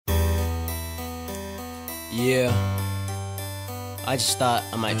Yeah, I just thought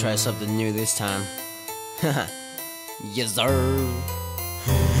I might try something new this time. Yes, sir.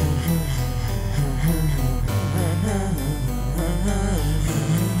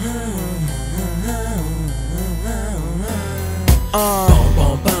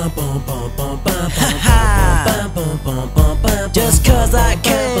 Just cause I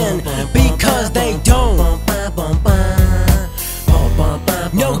can, because they don't.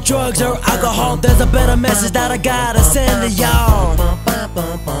 No drugs or alcohol, there's a better message that I gotta send to y'all.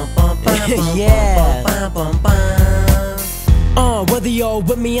 Yeah. Whether you're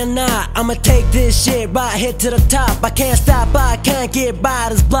with me or not, I'ma take this shit right here to the top. I can't stop, I can't get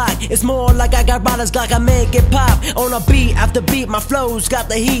riders blocked. It's more like I got riders like I make it pop. On a beat after beat, my flow's got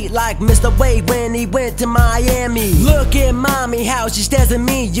the heat like Mr. Wade when he went to Miami. Look at mommy, how she stares at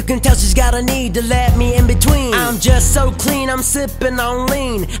me. You can tell she's got a need to let me in between. I'm just so clean, I'm sipping on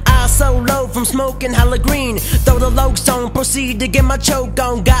lean. I so low from smoking hella green. Throw the low song, proceed to get my choke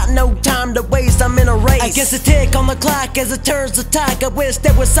on. Got no time to waste, I'm in a race against the tick on the clock as it turns the tide. I wish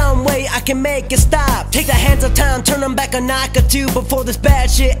there was some way I can make it stop. Take the hands of time, turn them back a knock or two before this bad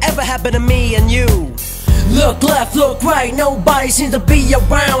shit ever happened to me and you. Look left, look right, nobody seems to be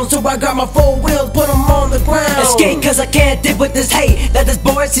around. So I got my 4 wheels, put them on the ground. Escape cause I can't deal with this hate that this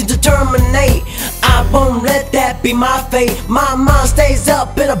boy seems to terminate. I won't let that be my fate. My mind stays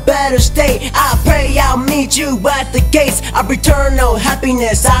up in a better state. I pray I'll meet you at the gates of eternal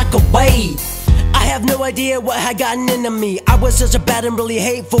happiness. I could wait. I have no idea what had gotten into me. I was such a bad and really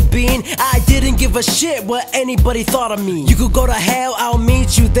hateful being. I didn't give a shit what anybody thought of me. You could go to hell, I'll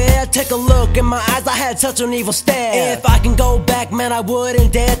meet you there. Take a look in my eyes, I had such an evil stare. If I can go back, man, I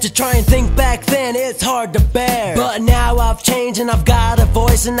wouldn't dare to try and think back then. It's hard to bear. But now I've changed and I've got a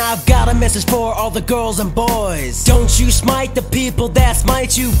voice, and I've got a message for all the girls and boys. Don't you smite the people that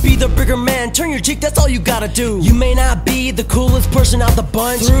smite you. Be the bigger man, turn your cheek, that's all you gotta do. You may not be the coolest person out the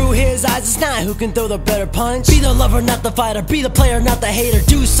bunch. Through his eyes, it's not who can throw the better punch. Be the lover, not the fighter. Be the player, not the hater.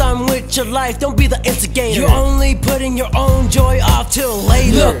 Do something with your life, don't be the instigator. You're only putting your own joy off till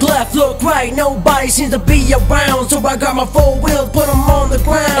later. Look left, look right, nobody seems to be around. So I got my 4 wheels, put them on the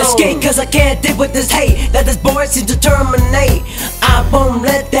ground. Escape cause I can't deal with this hate that this boy seems to terminate. I won't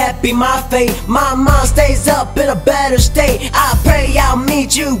let that be my fate. My mind stays up in a better state. I pray I'll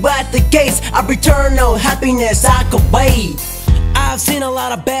meet you at the gates of eternal happiness. I could wait. I've seen a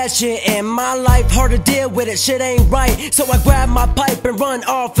lot of bad shit in my life, hard to deal with it, shit ain't right. So I grab my pipe and run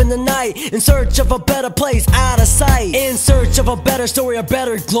off in the night, in search of a better place out of sight, in search of a better story, a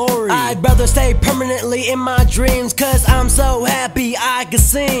better glory. I'd rather stay permanently in my dreams, cause I'm so happy I can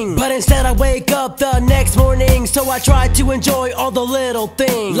sing. But instead I wake up the next morning, so I try to enjoy all the little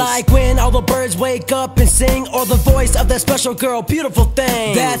things. Like when all the birds wake up and sing, or the voice of that special girl, beautiful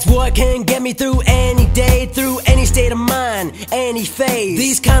thing. That's what can get me through any day, through any state of mind, any phase.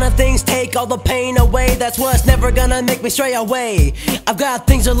 These kind of things take all the pain away. That's what's never gonna make me stray away. I've got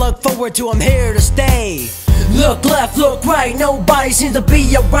things to look forward to, I'm here to stay. Look left, look right, nobody seems to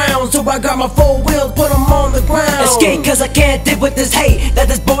be around. So I got my 4 wheels, put them on the ground. Escape cause I can't deal with this hate that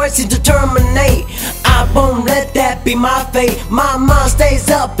this boy seems to terminate. I won't let that be my fate. My mind stays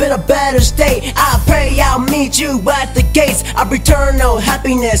up in a better state. I pray I'll meet you at the gates of eternal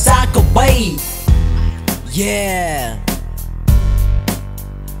happiness. I could wait. Yeah.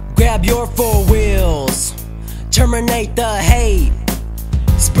 Grab your 4 wheels, terminate the hate,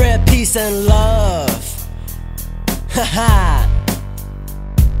 spread peace and love. Haha.